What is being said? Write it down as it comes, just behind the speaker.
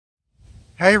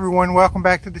Hey everyone, welcome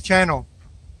back to the channel.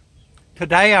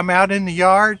 Today I'm out in the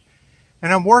yard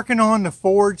and I'm working on the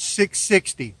Ford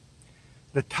 660.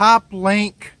 The top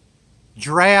link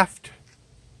draft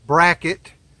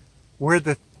bracket where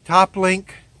the top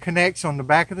link connects on the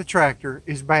back of the tractor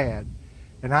is bad,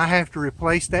 and I have to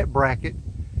replace that bracket.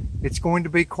 It's going to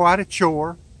be quite a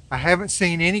chore. I haven't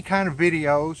seen any kind of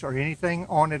videos or anything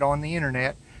on it on the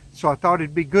internet, so I thought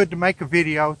it'd be good to make a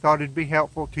video, thought it'd be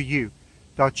helpful to you.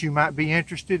 Thought you might be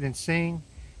interested in seeing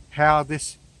how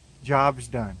this job is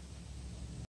done.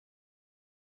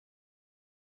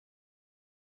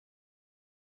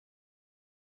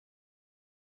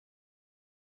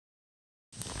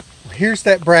 Here's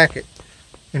that bracket,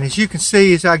 and as you can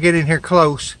see as I get in here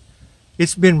close,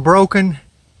 it's been broken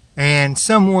and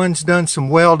someone's done some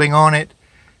welding on it.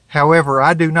 However,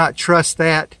 I do not trust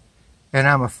that, and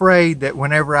I'm afraid that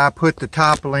whenever I put the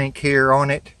top link here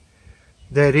on it,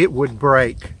 that it would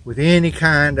break with any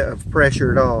kind of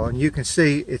pressure at all. And you can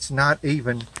see it's not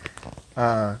even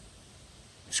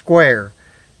square.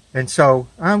 And so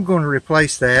I'm going to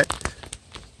replace that.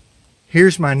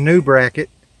 Here's my new bracket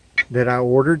that I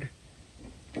ordered.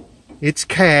 It's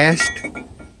cast.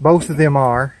 Both of them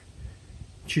are.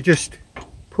 But you just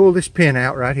pull this pin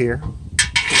out right here.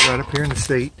 Put it right up here in the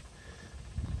seat.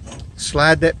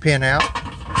 Slide that pin out.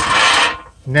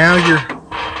 Now your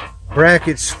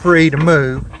bracket's free to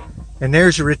move, and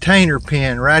there's a retainer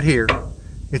pin right here.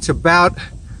 It's about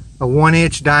a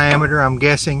 1-inch diameter, I'm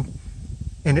guessing,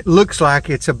 and it looks like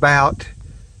it's about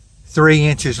 3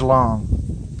 inches long.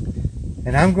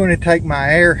 And I'm going to take my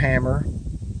air hammer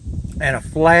and a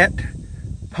flat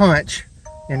punch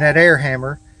in that air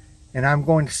hammer, and I'm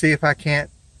going to see if I can't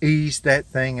ease that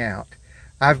thing out.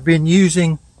 I've been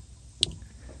using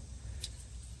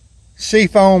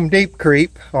Seafoam Deep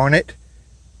Creep on it.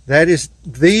 That is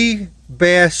the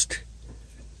best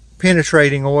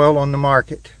penetrating oil on the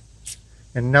market.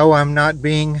 And no, I'm not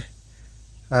being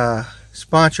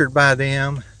sponsored by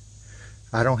them.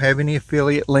 I don't have any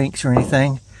affiliate links or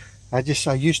anything. I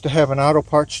used to have an auto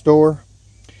parts store,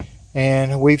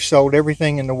 and we've sold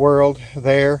everything in the world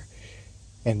there,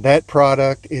 and that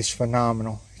product is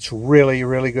phenomenal. It's really,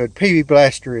 really good. PB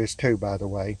Blaster is too, by the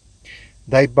way.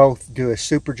 They both do a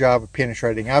super job of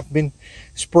penetrating. I've been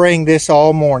spraying this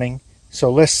all morning,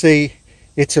 so let's see.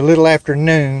 It's a little after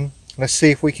noon. Let's see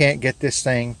if we can't get this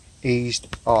thing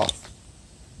eased off.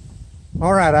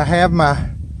 All right, I have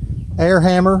my air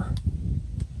hammer.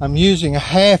 I'm using a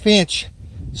 1/2-inch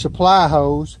supply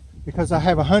hose because I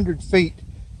have 100 feet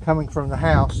coming from the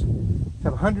house. I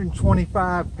have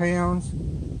 125 pounds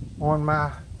on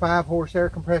my 5-horse air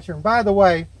compressor. And by the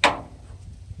way,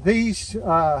 these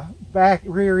back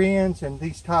rear ends and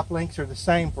these top links are the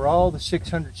same for all the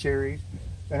 600 series,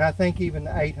 and I think even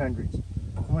the 800s.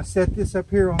 I'm going to set this up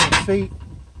here on the seat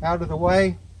out of the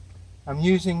way. I'm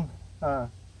using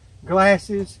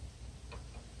glasses.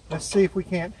 Let's see if we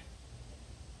can't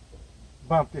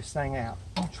bump this thing out.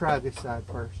 I'll try this side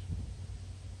first.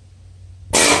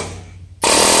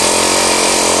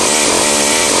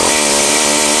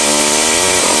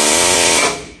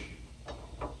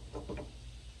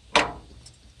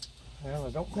 Well,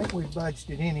 I don't think we've budged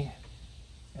it any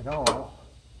at all.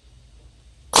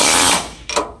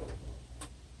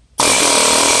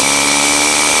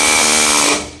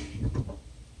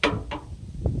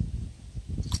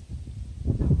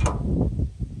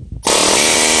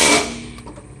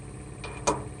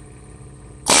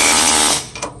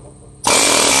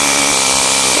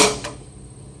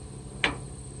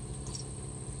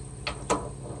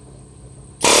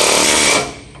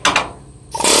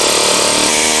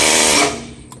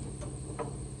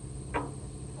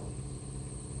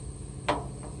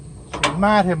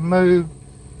 Might have moved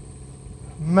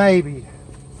maybe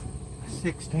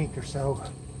 1/16 or so.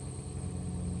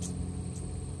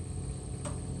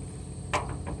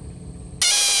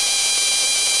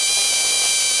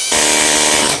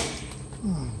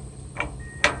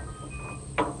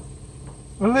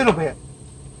 A little bit.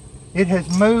 It has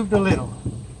moved a little.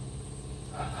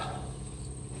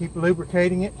 Keep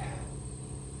lubricating it.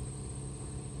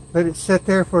 Let it sit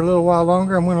there for a little while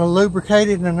longer. I'm going to lubricate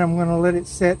it, and I'm going to let it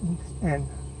sit and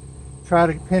try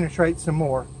to penetrate some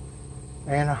more.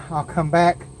 And I'll come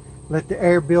back, let the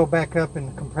air build back up in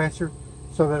the compressor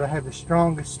so that I have the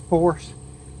strongest force,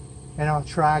 and I'll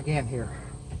try again here.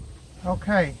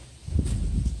 Okay,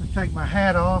 let's take my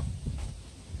hat off,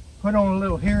 put on a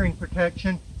little hearing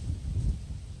protection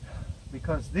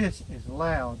because this is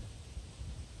loud.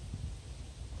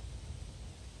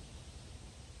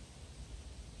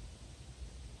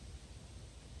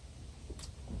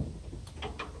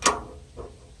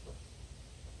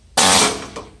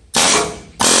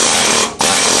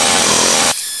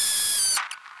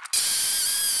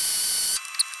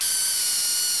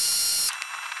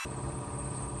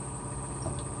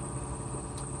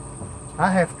 I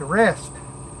have to rest.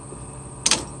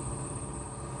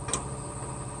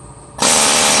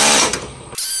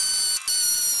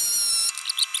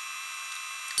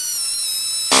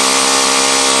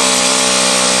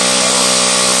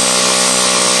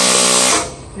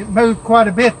 It moved quite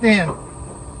a bit then.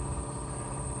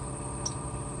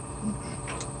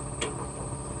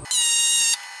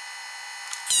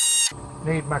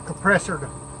 Need my compressor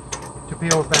to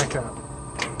build back up.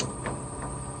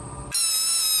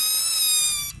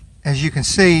 As you can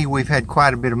see, we've had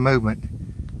quite a bit of movement.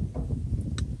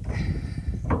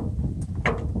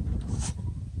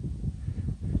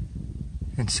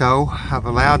 And so I've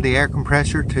allowed the air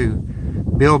compressor to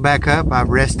build back up. I've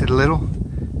rested a little,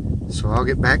 so I'll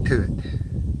get back to it.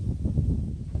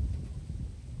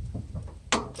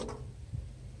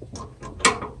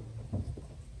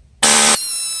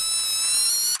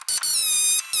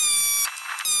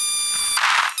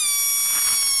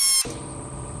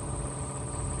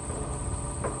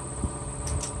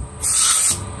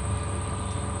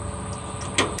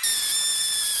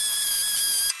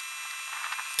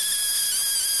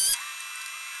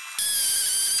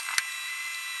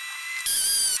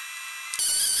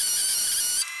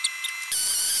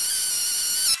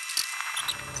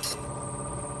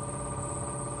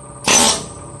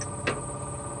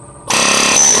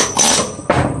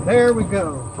 There we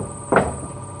go.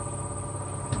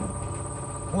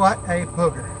 What a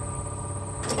booger.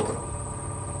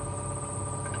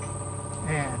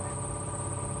 And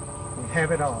we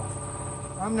have it off.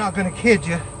 I'm not going to kid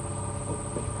you.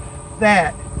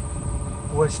 That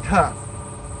was tough.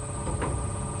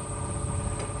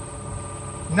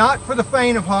 Not for the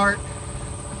faint of heart.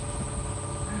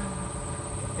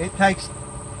 It takes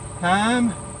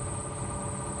time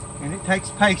and it takes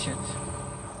patience.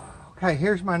 Okay,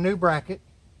 here's my new bracket.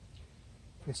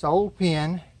 This old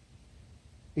pin.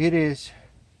 It is,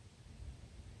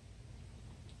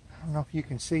 I don't know if you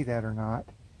can see that or not,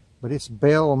 but it's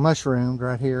bell mushroomed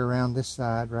right here around this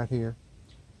side right here,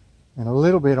 and a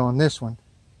little bit on this one.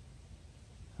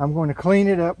 I'm going to clean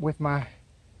it up with my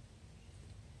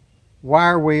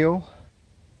wire wheel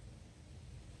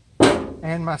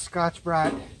and my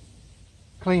Scotch-Brite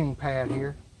cleaning pad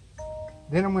here.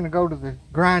 Then I'm going to go to the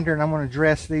grinder and I'm going to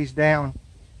dress these down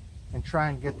and try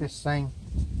and get this thing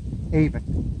even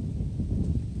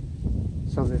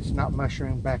so that it's not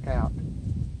mushroomed back out.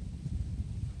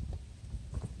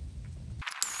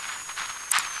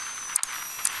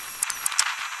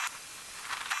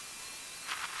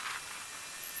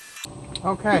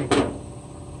 Okay,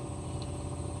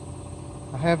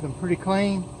 I have them pretty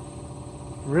clean.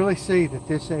 Really see that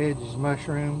this edge is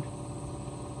mushroomed,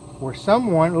 where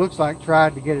someone, it looks like,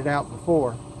 tried to get it out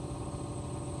before.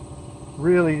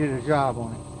 Really did a job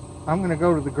on it. I'm going to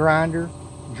go to the grinder,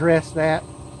 dress that,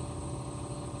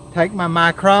 take my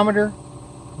micrometer,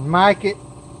 mic it,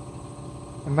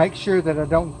 and make sure that I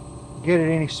don't get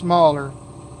it any smaller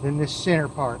than this center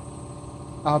part.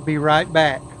 I'll be right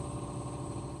back.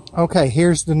 Okay,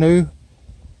 here's the new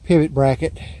pivot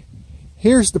bracket.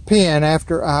 Here's the pin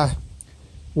after I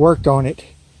worked on it.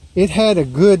 It had a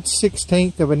good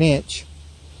 1/16 of an inch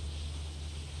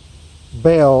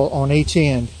bell on each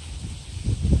end,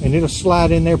 and it'll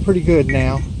slide in there pretty good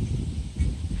now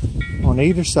on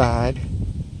either side.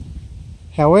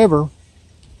 However,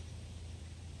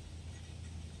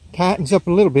 tightens up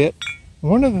a little bit.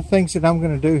 One of the things that I'm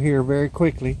going to do here very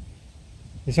quickly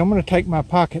is I'm going to take my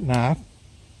pocket knife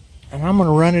and I'm going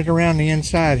to run it around the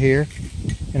inside here,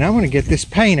 and I'm going to get this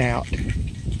paint out,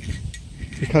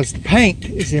 because the paint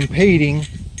is impeding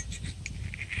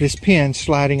this pin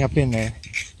sliding up in there.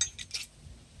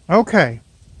 Okay.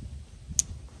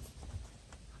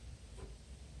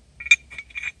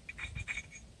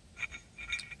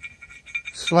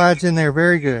 Slides in there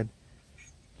very good.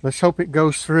 Let's hope it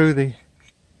goes through the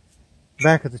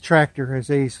back of the tractor as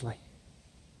easily.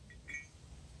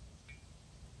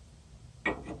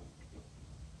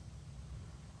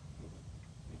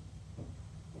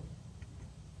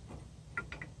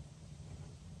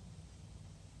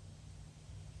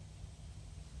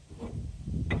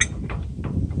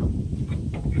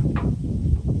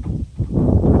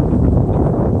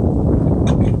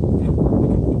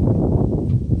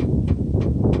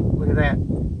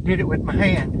 Did it with my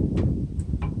hand.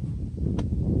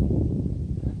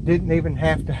 Didn't even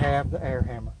have to have the air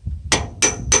hammer.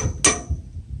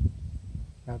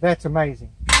 Now that's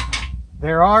amazing.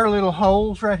 There are little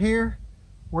holes right here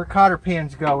where cotter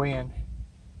pins go in,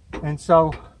 and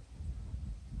so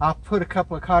I'll put a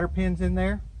couple of cotter pins in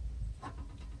there.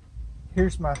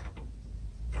 Here's my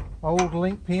old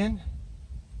link pin.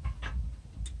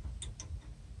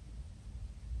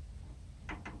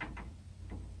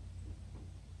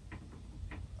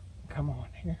 Come on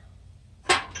here.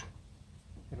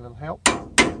 Get a little help.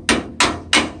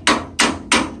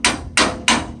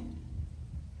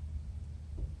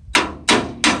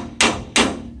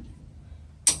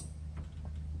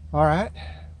 All right.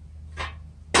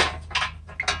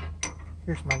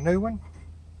 Here's my new one.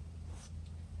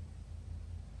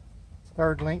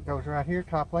 Third link goes right here,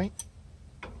 top link.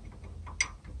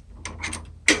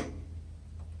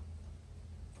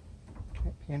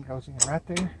 That pin goes in right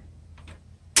there.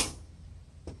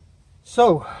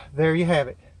 So, there you have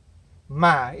it.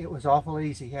 It was awful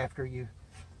easy after you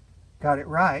got it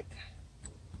right.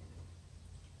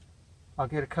 I'll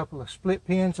get a couple of split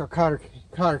pins or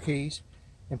cotter keys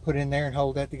and put in there and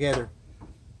hold that together.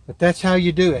 But that's how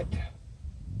you do it.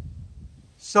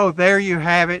 So there you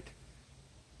have it.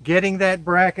 Getting that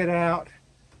bracket out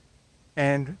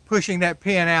and pushing that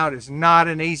pin out is not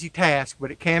an easy task,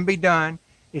 but it can be done.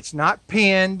 It's not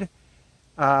pinned,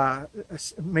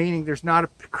 meaning there's not a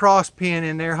cross pin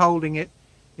in there holding it.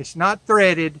 It's not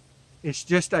threaded. It's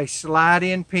just a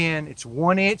slide-in pin. It's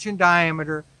 1 inch in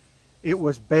diameter. It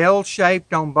was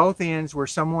bell-shaped on both ends where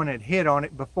someone had hit on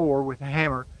it before with a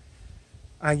hammer.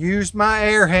 I used my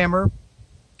air hammer.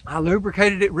 I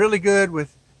lubricated it really good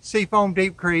with Seafoam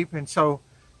Deep Creep, and so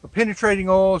a penetrating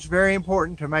oil is very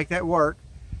important to make that work.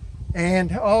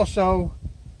 And also,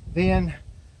 then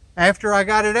after I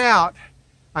got it out,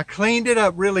 I cleaned it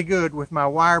up really good with my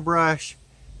wire brush,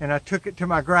 and I took it to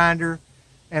my grinder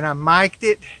and I mic'd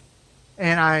it,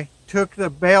 and I took the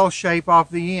bell shape off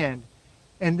the end,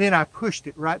 and then I pushed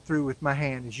it right through with my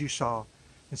hand, as you saw.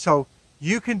 And so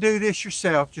you can do this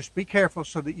yourself. Just be careful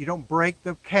so that you don't break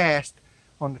the cast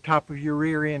on the top of your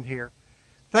rear end here.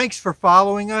 Thanks for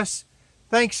following us.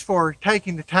 Thanks for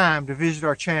taking the time to visit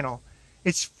our channel.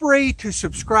 It's free to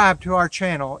subscribe to our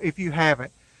channel if you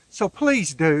haven't. So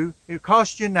please do. It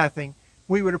costs you nothing.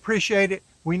 We would appreciate it.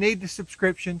 We need the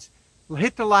subscriptions.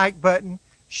 Hit the like button.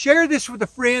 Share this with a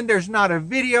friend. There's not a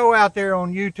video out there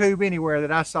on YouTube anywhere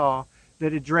that I saw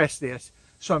that addressed this.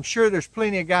 So I'm sure there's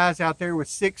plenty of guys out there with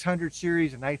 600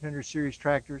 series and 800 series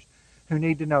tractors who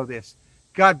need to know this.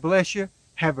 God bless you.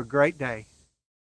 Have a great day.